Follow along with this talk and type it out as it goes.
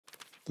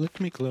Let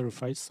me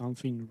clarify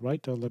something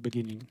right at the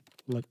beginning.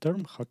 The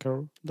term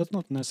hacker does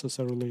not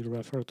necessarily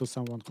refer to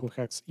someone who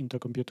hacks into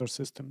computer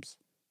systems.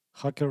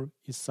 Hacker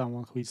is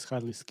someone who is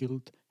highly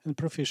skilled and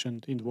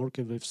proficient in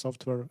working with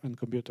software and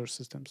computer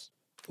systems.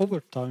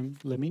 Over time,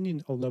 the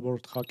meaning of the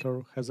word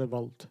hacker has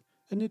evolved,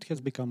 and it has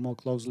become more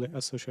closely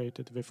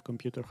associated with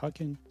computer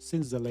hacking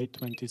since the late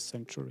 20th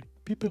century.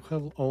 People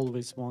have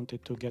always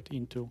wanted to get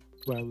into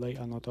where they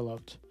are not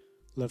allowed.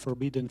 The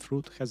forbidden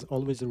fruit has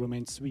always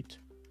remained sweet.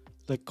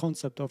 The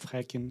concept of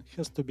hacking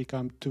has to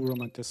become too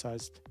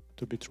romanticized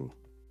to be true.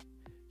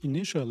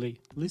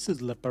 Initially, this is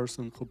the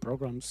person who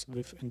programs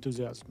with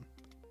enthusiasm.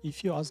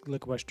 If you ask the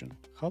question,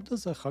 how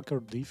does a hacker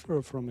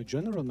differ from a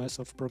general mass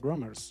of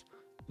programmers?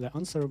 The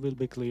answer will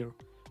be clear.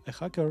 A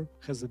hacker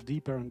has a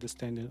deeper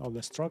understanding of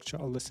the structure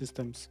of the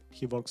systems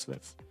he works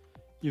with.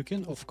 You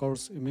can of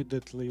course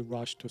immediately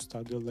rush to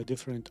study the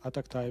different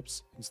attack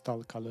types,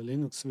 install Kali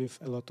Linux with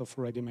a lot of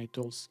ready-made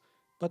tools,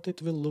 but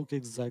it will look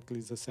exactly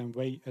the same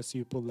way as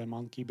you pull the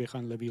monkey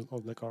behind the wheel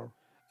of the car.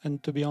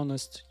 And to be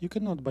honest, you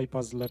cannot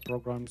bypass the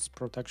program's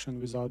protection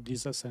without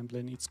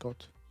disassembling its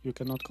code. You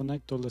cannot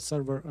connect to the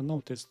server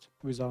unnoticed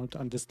without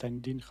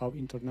understanding how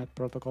internet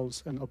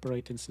protocols and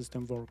operating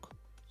system work.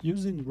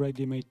 Using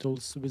ready-made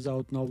tools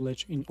without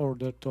knowledge in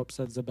order to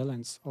upset the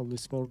balance of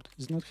this world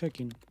is not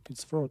hacking,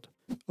 it's fraud.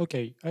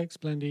 Okay, I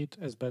explained it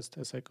as best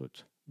as I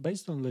could.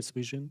 Based on this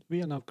vision,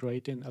 we are now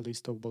creating a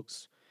list of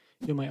books.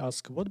 You may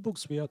ask what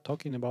books we are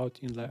talking about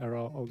in the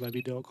era of the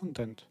video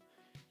content.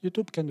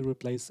 YouTube can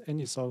replace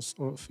any source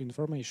of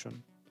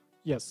information.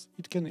 Yes,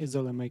 it can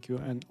easily make you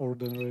an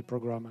ordinary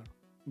programmer,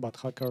 but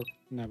hacker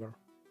never.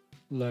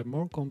 The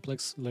more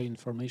complex the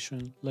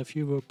information, the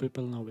fewer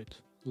people know it.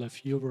 The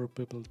fewer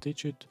people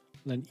teach it,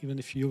 then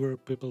even fewer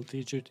people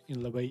teach it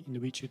in the way in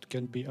which it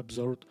can be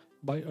absorbed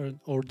by an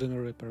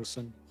ordinary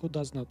person who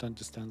does not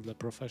understand the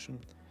profession.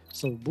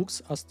 So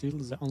books are still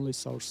the only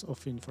source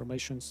of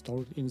information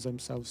stored in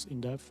themselves in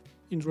depth,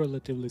 in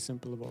relatively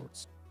simple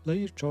words.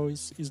 Their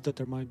choice is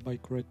determined by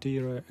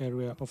criteria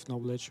area of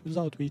knowledge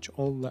without which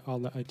all the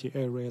other IT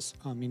areas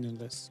are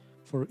meaningless.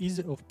 For ease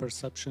of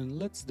perception,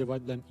 let's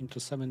divide them into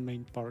 7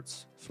 main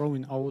parts,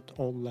 throwing out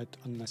all that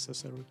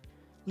unnecessary.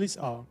 These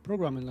are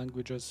programming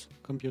languages,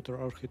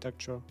 computer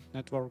architecture,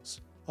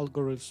 networks,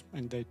 algorithms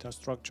and data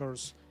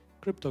structures,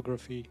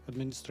 cryptography,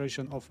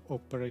 administration of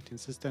operating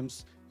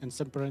systems, and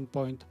separate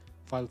point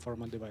file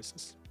format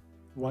devices.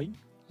 Why?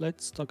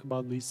 Let's talk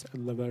about this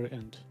at the very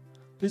end.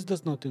 This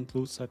does not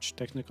include such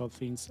technical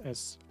things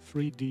as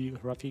 3D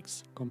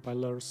graphics,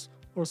 compilers,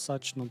 or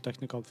such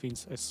non-technical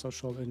things as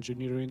social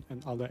engineering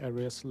and other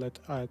areas that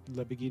at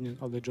the beginning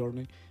of the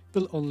journey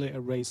will only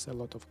erase a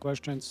lot of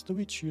questions to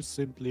which you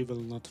simply will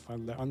not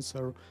find the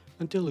answer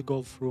until you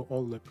go through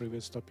all the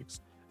previous topics.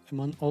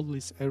 Among all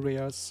these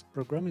areas,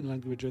 programming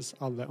languages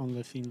are the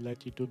only thing that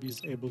YouTube is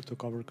able to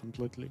cover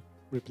completely,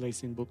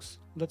 replacing books.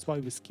 That's why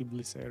we skip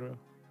this area.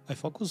 I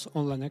focus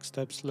on the next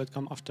steps that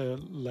come after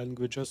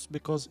languages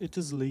because it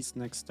is these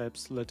next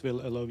steps that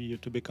will allow you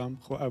to become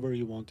whoever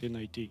you want in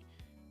IT.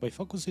 By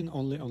focusing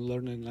only on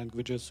learning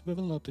languages, we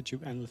will not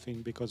achieve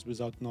anything because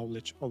without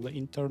knowledge of the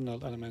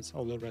internal elements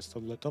of the rest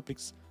of the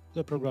topics,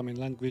 the programming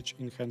language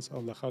in hands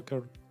of the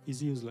hacker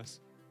is useless.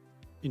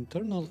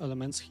 Internal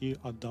elements here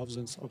are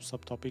dozens of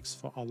subtopics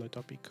for other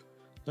topic.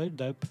 Their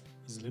depth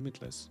is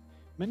limitless.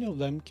 Many of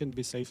them can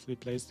be safely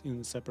placed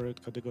in a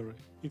separate category,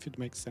 if it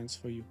makes sense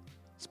for you.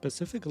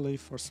 Specifically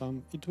for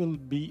some, it will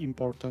be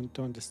important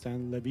to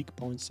understand the weak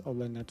points of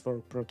the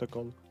network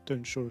protocol to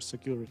ensure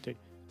security.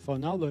 For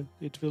another,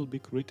 it will be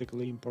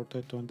critically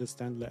important to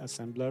understand the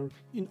assembler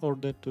in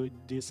order to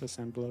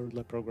disassemble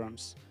the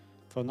programs.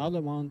 For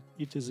another one,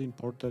 it is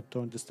important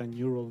to understand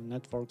neural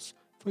networks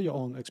for your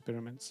own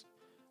experiments.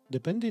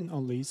 Depending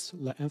on this,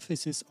 the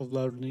emphasis of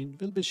learning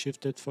will be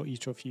shifted for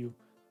each of you,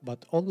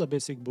 but all the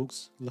basic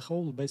books, the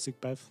whole basic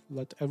path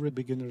that every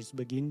beginners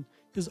begin,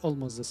 is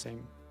almost the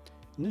same.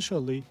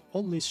 Initially,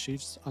 all these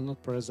shifts are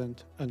not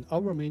present, and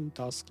our main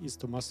task is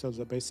to master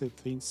the basic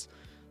things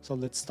so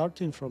that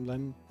starting from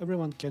them,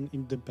 everyone can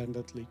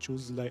independently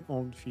choose their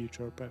own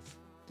future path.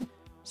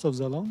 So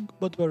the long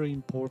but very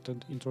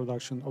important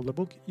introduction of the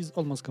book is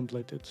almost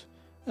completed,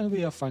 and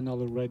we are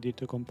finally ready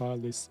to compile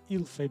this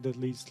ill-fated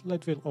list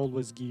that will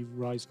always give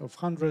rise of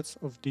hundreds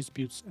of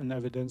disputes and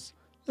evidence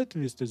that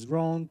list is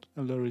wrong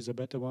and there is a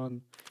better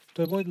one.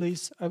 To avoid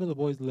this, I will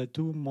avoid the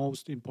 2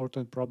 most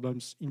important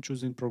problems in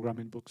choosing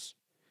programming books.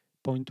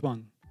 Point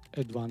 1.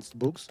 Advanced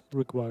books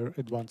require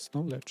advanced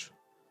knowledge.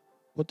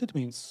 What it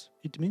means?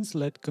 It means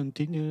that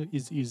continuing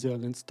is easier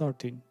than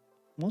starting.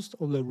 Most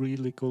of the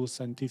really cool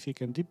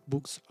scientific and deep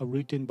books are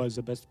written by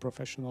the best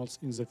professionals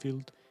in the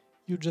field,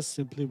 you just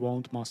simply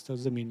won't master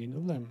the meaning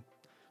of them.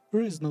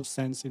 There is no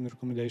sense in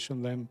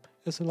recommending them,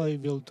 as they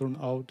will turn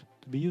out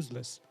to be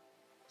useless.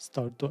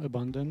 Start to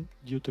abandon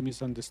due to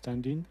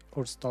misunderstanding,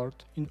 or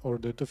start in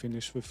order to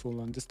finish with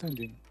full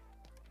understanding.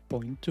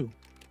 Point 2.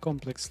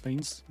 Complex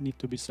things need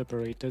to be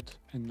separated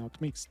and not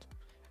mixed.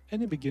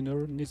 Any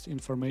beginner needs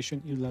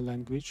information in the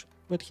language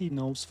that he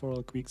knows for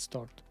a quick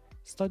start.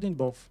 Studying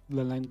both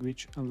the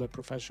language and the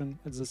profession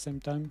at the same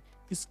time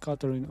is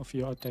scattering of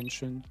your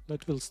attention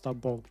that will stop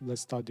both the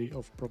study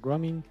of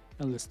programming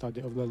and the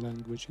study of the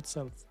language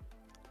itself.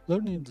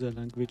 Learning the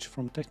language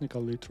from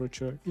technical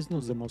literature is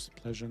not the most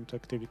pleasant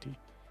activity.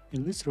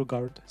 In this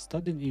regard,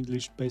 studying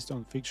English based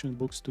on fiction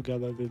books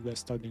together with the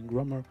studying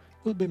grammar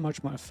will be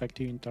much more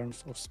effective in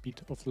terms of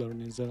speed of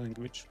learning the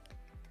language.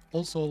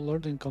 Also,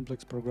 learning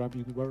complex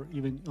programming where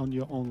even on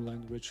your own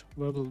language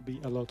there will be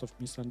a lot of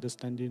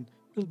misunderstanding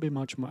will be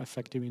much more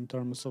effective in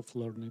terms of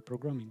learning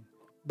programming.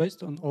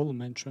 Based on all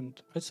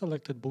mentioned, I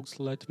selected books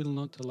that will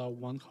not allow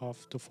one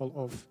half to fall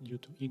off due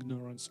to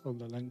ignorance of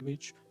the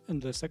language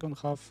and the second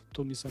half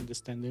to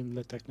misunderstanding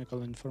the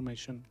technical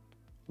information.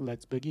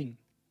 Let's begin.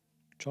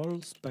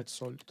 Charles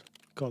Petzold,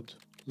 Code,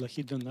 the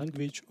Hidden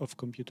Language of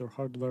Computer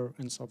Hardware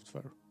and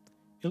Software.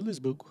 In this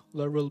book,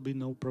 there will be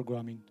no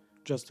programming.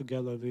 Just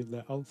together with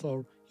the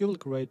author, you will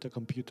create a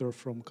computer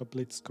from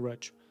complete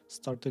scratch,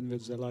 starting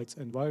with the lights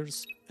and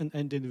wires and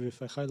ending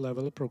with a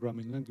high-level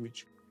programming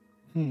language.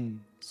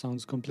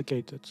 Sounds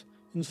complicated.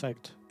 In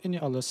fact, any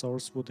other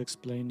source would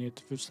explain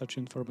it with such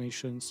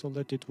information so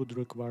that it would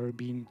require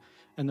being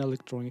an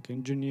electronic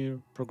engineer,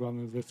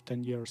 programming with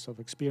 10 years of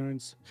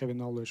experience, having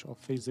knowledge of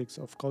physics,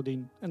 of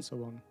coding, and so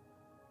on.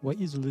 Why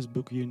is this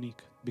book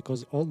unique?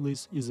 Because all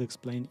this is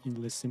explained in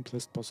the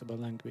simplest possible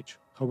language.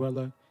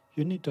 However,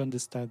 you need to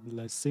understand the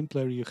less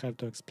simpler you have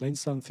to explain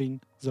something,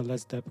 the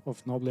less depth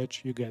of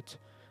knowledge you get,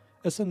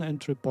 as an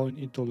entry point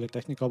into the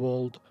technical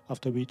world,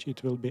 after which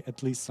it will be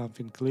at least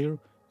something clear.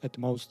 At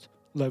most,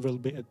 there will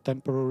be a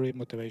temporary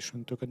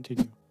motivation to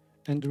continue.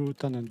 Andrew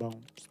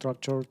Tanenbaum,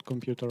 Structured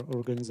Computer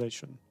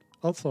Organization.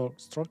 Author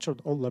structured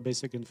all the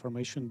basic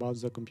information about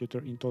the computer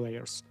into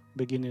layers,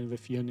 beginning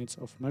with units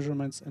of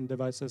measurements and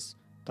devices,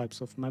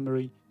 types of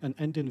memory, and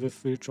ending with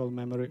virtual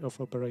memory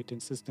of operating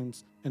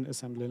systems and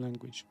assembly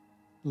language.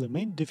 The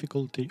main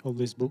difficulty of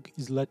this book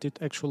is that it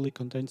actually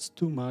contains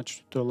too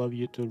much to allow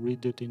you to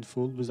read it in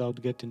full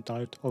without getting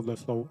tired of the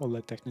flow of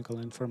the technical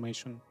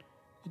information.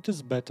 It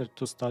is better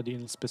to study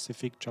in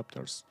specific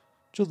chapters.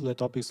 Choose the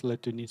topics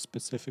that you need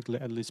specifically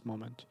at this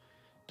moment.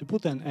 To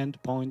put an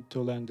end point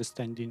to the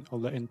understanding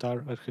of the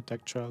entire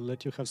architecture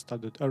that you have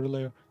studied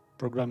earlier,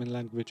 programming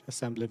language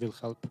assembly will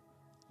help.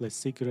 The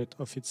secret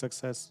of its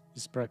success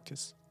is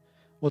practice.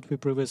 What we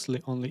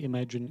previously only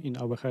imagined in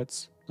our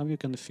heads, now you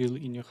can feel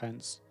in your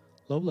hands.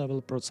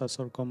 Low-level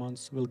processor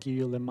commands will give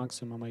you the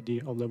maximum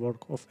idea of the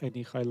work of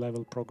any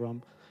high-level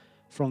program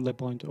from the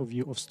point of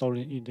view of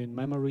storing it in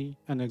memory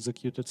and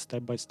executed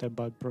step by step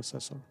by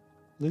processor.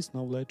 This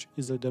knowledge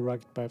is a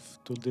direct path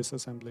to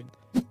disassembling.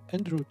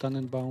 Andrew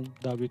Tanenbaum,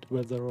 David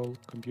Weatherall,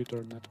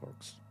 Computer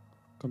Networks.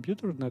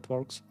 Computer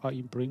networks are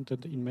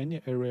imprinted in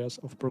many areas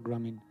of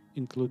programming,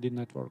 including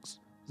networks.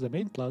 The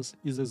main plus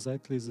is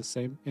exactly the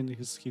same in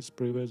his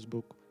previous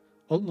book.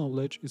 All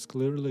knowledge is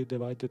clearly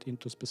divided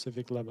into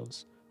specific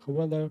levels.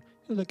 However,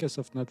 in the case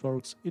of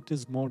networks, it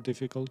is more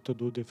difficult to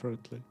do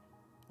differently.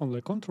 On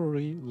the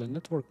contrary, the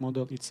network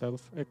model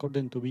itself,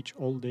 according to which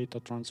all data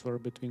transfer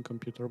between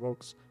computer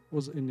works,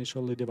 was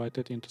initially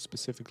divided into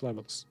specific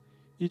levels,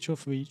 each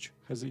of which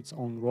has its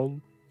own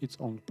role, its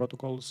own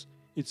protocols,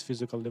 its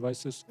physical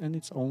devices, and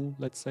its own,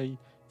 let's say,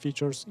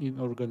 features in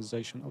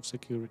organization of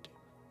security.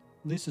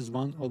 This is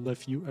one of the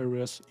few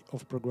areas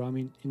of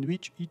programming in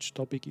which each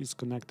topic is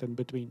connected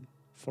between,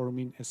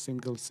 forming a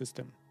single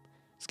system.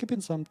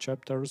 Skipping some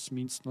chapters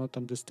means not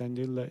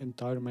understanding the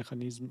entire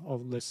mechanism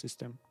of the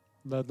system.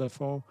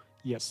 Therefore,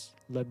 yes,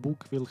 the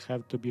book will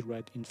have to be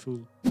read in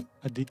full.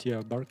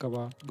 Aditya,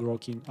 Bhargava,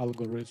 Grokking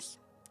algorithms.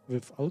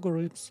 With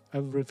algorithms,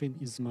 everything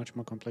is much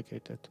more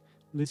complicated.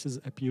 This is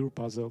a pure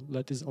puzzle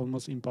that is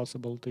almost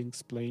impossible to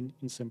explain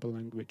in simple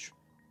language.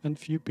 And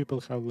few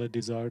people have the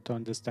desire to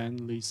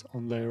understand this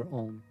on their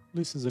own.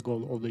 This is the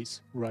goal of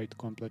these write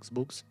complex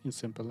books in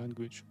simple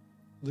language.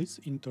 This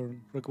in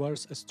turn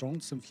requires a strong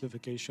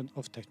simplification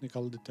of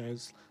technical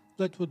details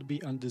that would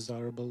be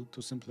undesirable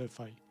to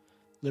simplify.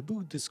 The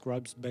book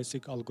describes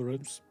basic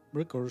algorithms,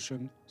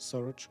 recursion,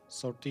 search,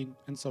 sorting,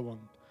 and so on.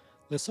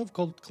 The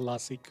so-called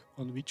classic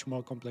on which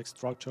more complex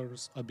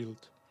structures are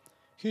built.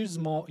 Here is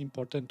more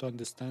important to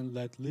understand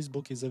that this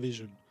book is a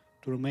vision.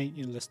 To remain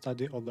in the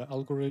study of the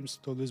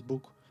algorithms to this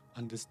book,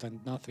 understand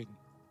nothing.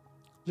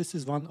 This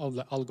is one of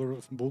the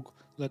algorithm book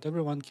that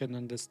everyone can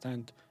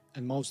understand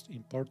and most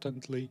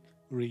importantly,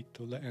 read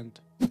to the end.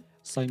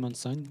 Simon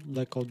Singh,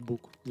 The Code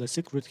Book, The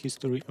Secret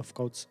History of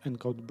Codes and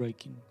Code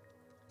Breaking.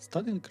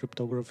 Studying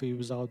cryptography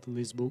without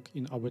this book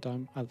in our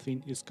time, I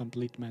think, is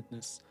complete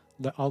madness.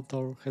 The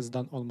author has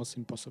done almost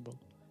impossible.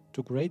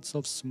 To create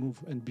such smooth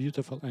and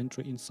beautiful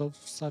entry in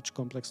such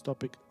complex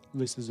topic,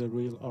 this is a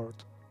real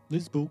art.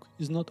 This book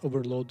is not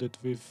overloaded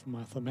with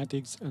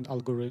mathematics and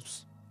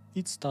algorithms.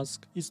 Its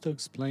task is to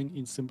explain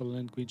in simple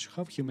language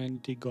how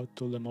humanity got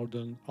to the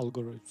modern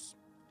algorithms.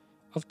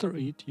 After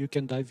it, you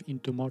can dive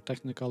into more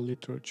technical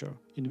literature,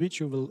 in which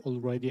you will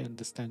already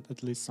understand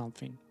at least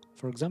something.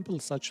 For example,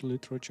 such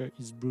literature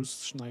is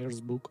Bruce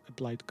Schneier's book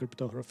Applied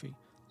Cryptography.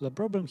 The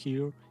problem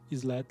here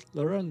is that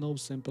there are no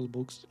simple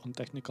books on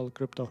technical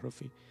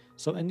cryptography,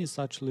 So any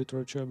such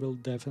literature will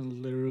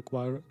definitely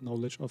require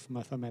knowledge of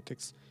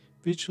mathematics,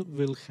 which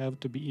will have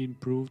to be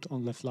improved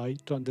on the fly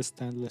to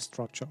understand the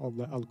structure of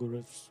the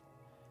algorithms.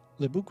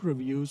 The book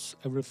reviews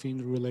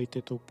everything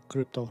related to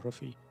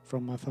cryptography,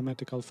 from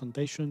mathematical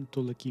foundation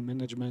to the key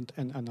management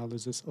and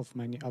analysis of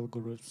many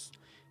algorithms.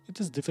 It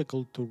is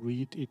difficult to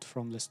read it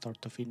from the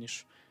start to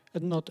finish,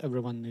 and not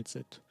everyone needs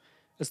it.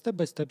 A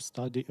step-by-step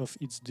study of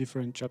its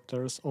different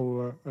chapters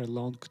over a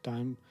long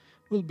time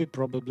will be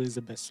probably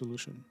the best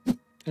solution.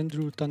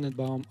 Andrew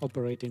Tanenbaum,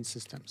 Operating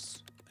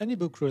Systems. Any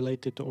book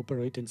related to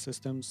operating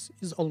systems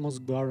is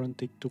almost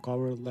guaranteed to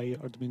cover layer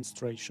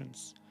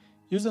administrations.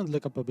 Using the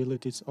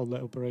capabilities of the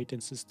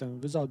operating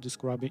system without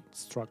describing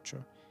its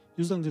structure.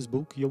 Using this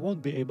book, you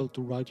won't be able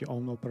to write your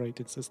own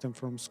operating system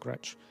from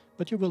scratch,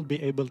 but you will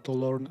be able to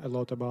learn a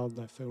lot about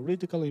the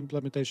theoretical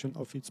implementation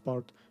of its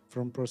part,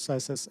 from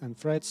processes and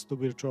threads to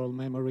virtual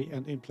memory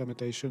and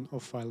implementation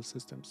of file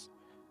systems.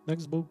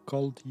 Next book,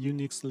 called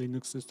Unix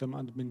Linux System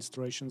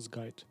Administration's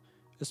Guide.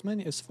 As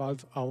many as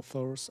 5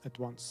 authors at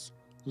once.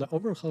 The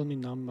overwhelming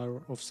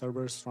number of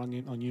servers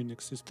running on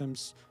Unix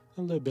systems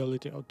and the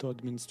ability to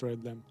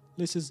administrate them.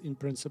 This is in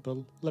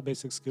principle the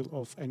basic skill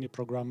of any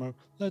programmer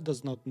that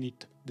does not need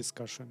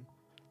discussion.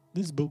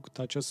 This book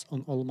touches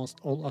on almost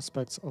all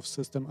aspects of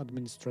system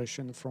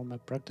administration from a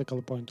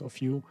practical point of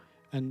view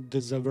and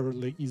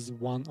deservedly is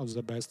one of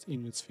the best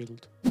in its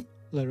field.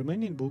 The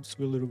remaining books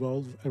will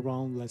revolve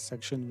around the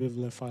section with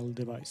the file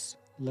device.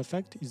 The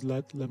fact is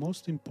that the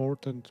most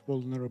important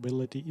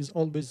vulnerability is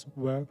always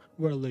where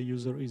the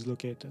user is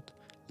located.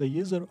 The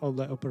user of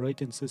the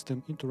operating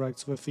system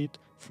interacts with it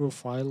through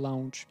file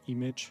launch,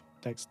 image,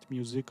 text,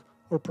 music,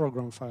 or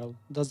program file,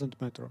 doesn't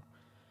matter.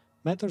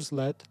 Matters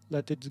that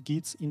it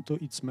gets into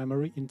its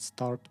memory and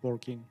start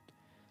working.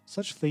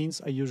 Such things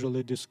are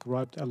usually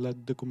described at the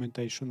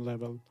documentation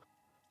level.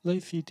 They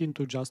fit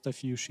into just a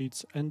few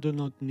sheets and do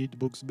not need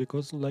books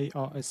because they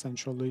are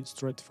essentially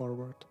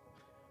straightforward.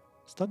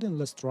 Studying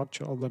the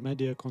structure of the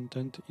media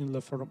content in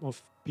the form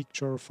of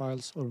picture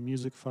files or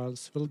music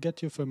files will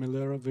get you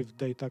familiar with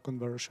data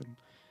conversion.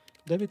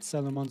 David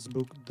Salomon's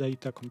book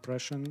Data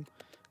Compression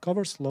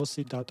covers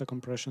lossy data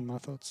compression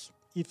methods.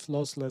 If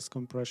lossless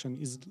compression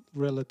is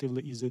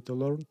relatively easy to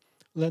learn,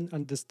 then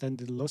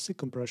understanding lossy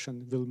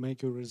compression will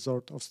make you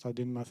resort of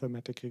studying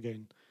mathematics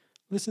again.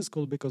 This is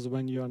cool because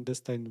when you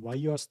understand why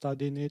you are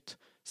studying it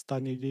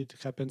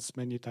happens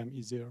many times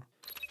easier.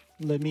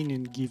 The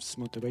meaning gives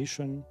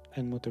motivation,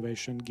 and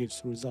motivation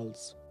gives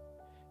results.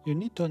 You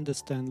need to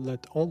understand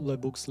that all the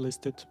books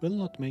listed will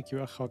not make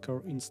you a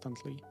hacker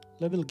instantly.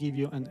 They will give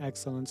you an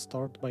excellent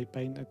start by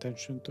paying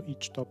attention to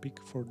each topic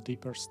for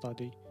deeper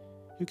study.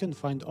 You can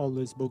find all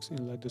these books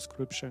in the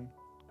description.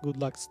 Good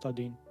luck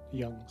studying,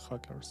 young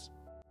hackers.